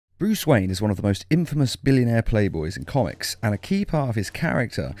Bruce Wayne is one of the most infamous billionaire playboys in comics, and a key part of his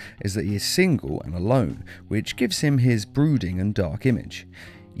character is that he is single and alone, which gives him his brooding and dark image.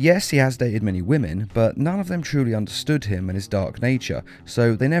 Yes, he has dated many women, but none of them truly understood him and his dark nature,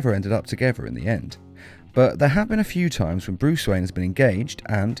 so they never ended up together in the end. But there have been a few times when Bruce Wayne has been engaged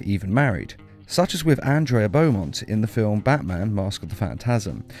and even married, such as with Andrea Beaumont in the film Batman: Mask of the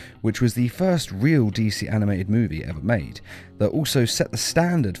Phantasm, which was the first real DC animated movie ever made, that also set the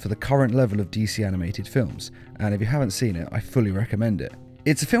standard for the current level of DC animated films, and if you haven't seen it, I fully recommend it.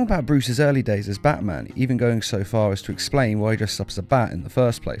 It's a film about Bruce's early days as Batman, even going so far as to explain why he dressed up as a bat in the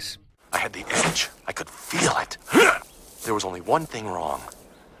first place. I had the edge. I could feel it. There was only one thing wrong.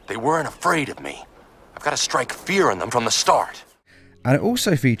 They weren't afraid of me. I've got to strike fear in them from the start. And it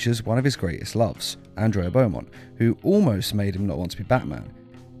also features one of his greatest loves, Andrea Beaumont, who almost made him not want to be Batman.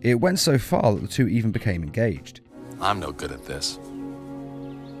 It went so far that the two even became engaged. I'm no good at this.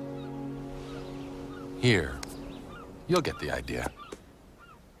 Here, you'll get the idea.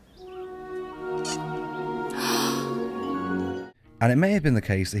 And it may have been the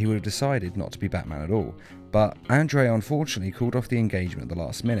case that he would have decided not to be Batman at all, but Andrea unfortunately called off the engagement at the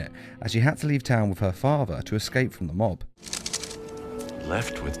last minute, as she had to leave town with her father to escape from the mob.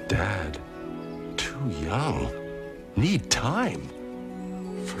 Left with Dad. Too young. Need time.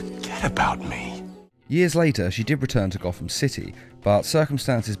 Forget about me. Years later, she did return to Gotham City, but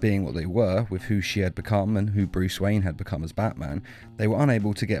circumstances being what they were, with who she had become and who Bruce Wayne had become as Batman, they were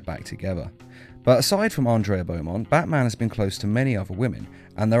unable to get back together. But aside from Andrea Beaumont, Batman has been close to many other women,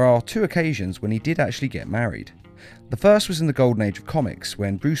 and there are two occasions when he did actually get married. The first was in the golden age of comics,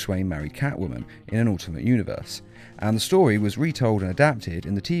 when Bruce Wayne married Catwoman in an alternate universe, and the story was retold and adapted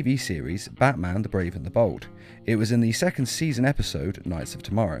in the TV series Batman the Brave and the Bold. It was in the second season episode Knights of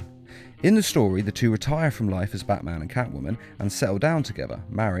Tomorrow. In the story, the two retire from life as Batman and Catwoman and settle down together,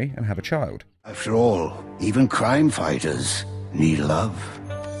 marry and have a child. After all, even crime fighters need love.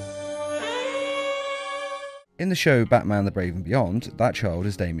 In the show Batman the Brave and Beyond, that child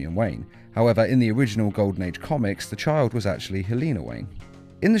is Damian Wayne. However, in the original Golden Age comics, the child was actually Helena Wayne.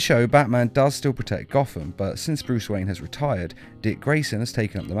 In the show, Batman does still protect Gotham, but since Bruce Wayne has retired, Dick Grayson has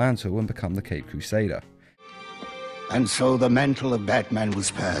taken up the mantle and become the Caped Crusader. And so the mantle of Batman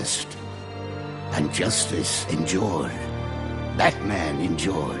was passed, and justice endured. Batman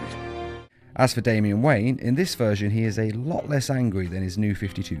endured. As for Damian Wayne, in this version he is a lot less angry than his New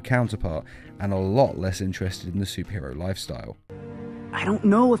 52 counterpart, and a lot less interested in the superhero lifestyle. I don't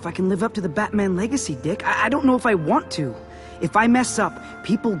know if I can live up to the Batman legacy, Dick. I don't know if I want to. If I mess up,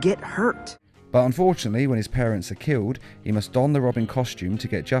 people get hurt. But unfortunately, when his parents are killed, he must don the Robin costume to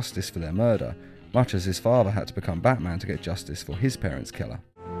get justice for their murder, much as his father had to become Batman to get justice for his parents' killer.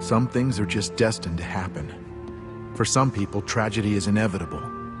 Some things are just destined to happen. For some people, tragedy is inevitable.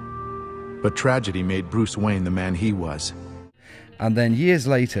 But tragedy made Bruce Wayne the man he was. And then years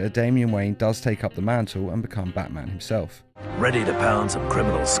later, Damian Wayne does take up the mantle and become Batman himself. Ready to pound some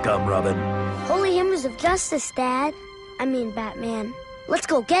criminal scum, Robin? Holy Hammers of Justice, Dad. I mean Batman. Let's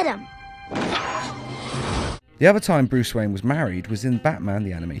go get him. The other time Bruce Wayne was married was in Batman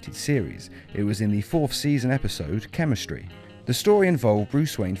the Animated Series. It was in the 4th season episode, Chemistry. The story involved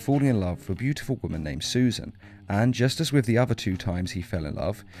Bruce Wayne falling in love with a beautiful woman named Susan, and just as with the other two times he fell in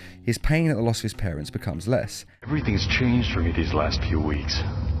love, his pain at the loss of his parents becomes less. Everything's changed for me these last few weeks.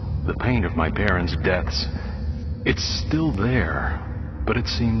 The pain of my parents' deaths, it's still there, but it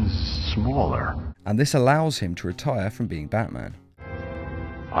seems smaller. And this allows him to retire from being Batman.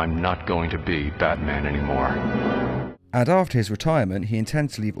 I'm not going to be Batman anymore. And after his retirement, he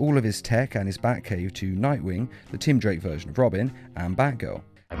intends to leave all of his tech and his Batcave to Nightwing, the Tim Drake version of Robin, and Batgirl.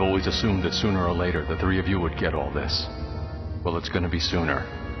 I've always assumed that sooner or later the three of you would get all this. Well, it's going to be sooner.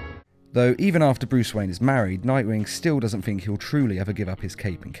 Though even after Bruce Wayne is married, Nightwing still doesn't think he'll truly ever give up his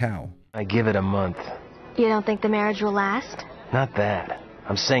cape and cowl. I give it a month. You don't think the marriage will last? Not that.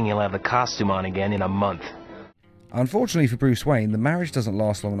 I'm saying he'll have the costume on again in a month. Unfortunately for Bruce Wayne, the marriage doesn't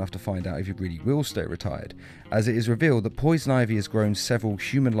last long enough to find out if he really will stay retired, as it is revealed that Poison Ivy has grown several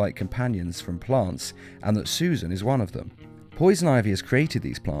human-like companions from plants, and that Susan is one of them. Poison Ivy has created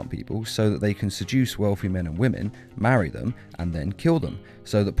these plant people so that they can seduce wealthy men and women, marry them, and then kill them,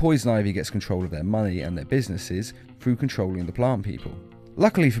 so that Poison Ivy gets control of their money and their businesses through controlling the plant people.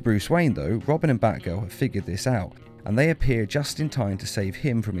 Luckily for Bruce Wayne though, Robin and Batgirl have figured this out, and they appear just in time to save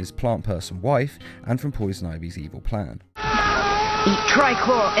him from his plant person wife and from Poison Ivy's evil plan. Eat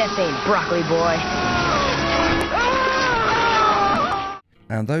trichloroethane, broccoli boy.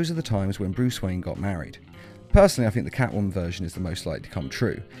 And those are the times when Bruce Wayne got married. Personally, I think the Catwoman version is the most likely to come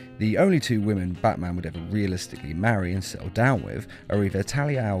true. The only two women Batman would ever realistically marry and settle down with are either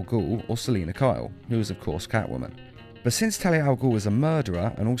Talia al Ghul or Selina Kyle, who is of course Catwoman. But since Talia al Ghul is a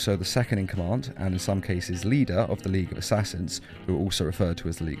murderer and also the second in command, and in some cases leader of the League of Assassins, who are also referred to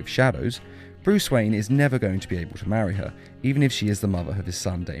as the League of Shadows, Bruce Wayne is never going to be able to marry her, even if she is the mother of his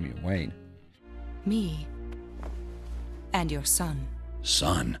son Damian Wayne. Me. And your son.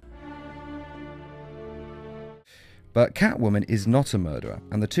 Son. But Catwoman is not a murderer,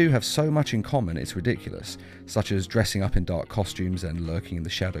 and the two have so much in common it's ridiculous, such as dressing up in dark costumes and lurking in the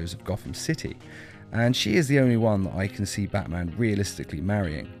shadows of Gotham City. And she is the only one that I can see Batman realistically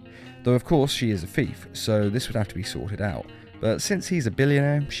marrying. Though of course she is a thief, so this would have to be sorted out. But since he's a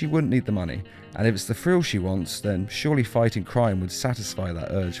billionaire, she wouldn't need the money, and if it's the thrill she wants, then surely fighting crime would satisfy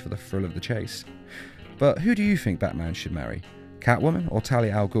that urge for the thrill of the chase. But who do you think Batman should marry? Catwoman or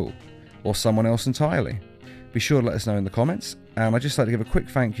Talia al Ghul? Or someone else entirely? Be sure to let us know in the comments, and I'd just like to give a quick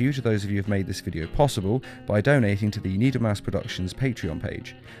thank you to those of you who have made this video possible by donating to the Needlemouse Productions Patreon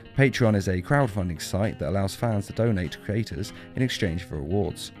page. Patreon is a crowdfunding site that allows fans to donate to creators in exchange for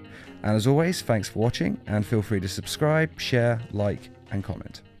rewards. And as always, thanks for watching, and feel free to subscribe, share, like, and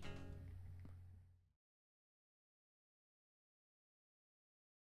comment.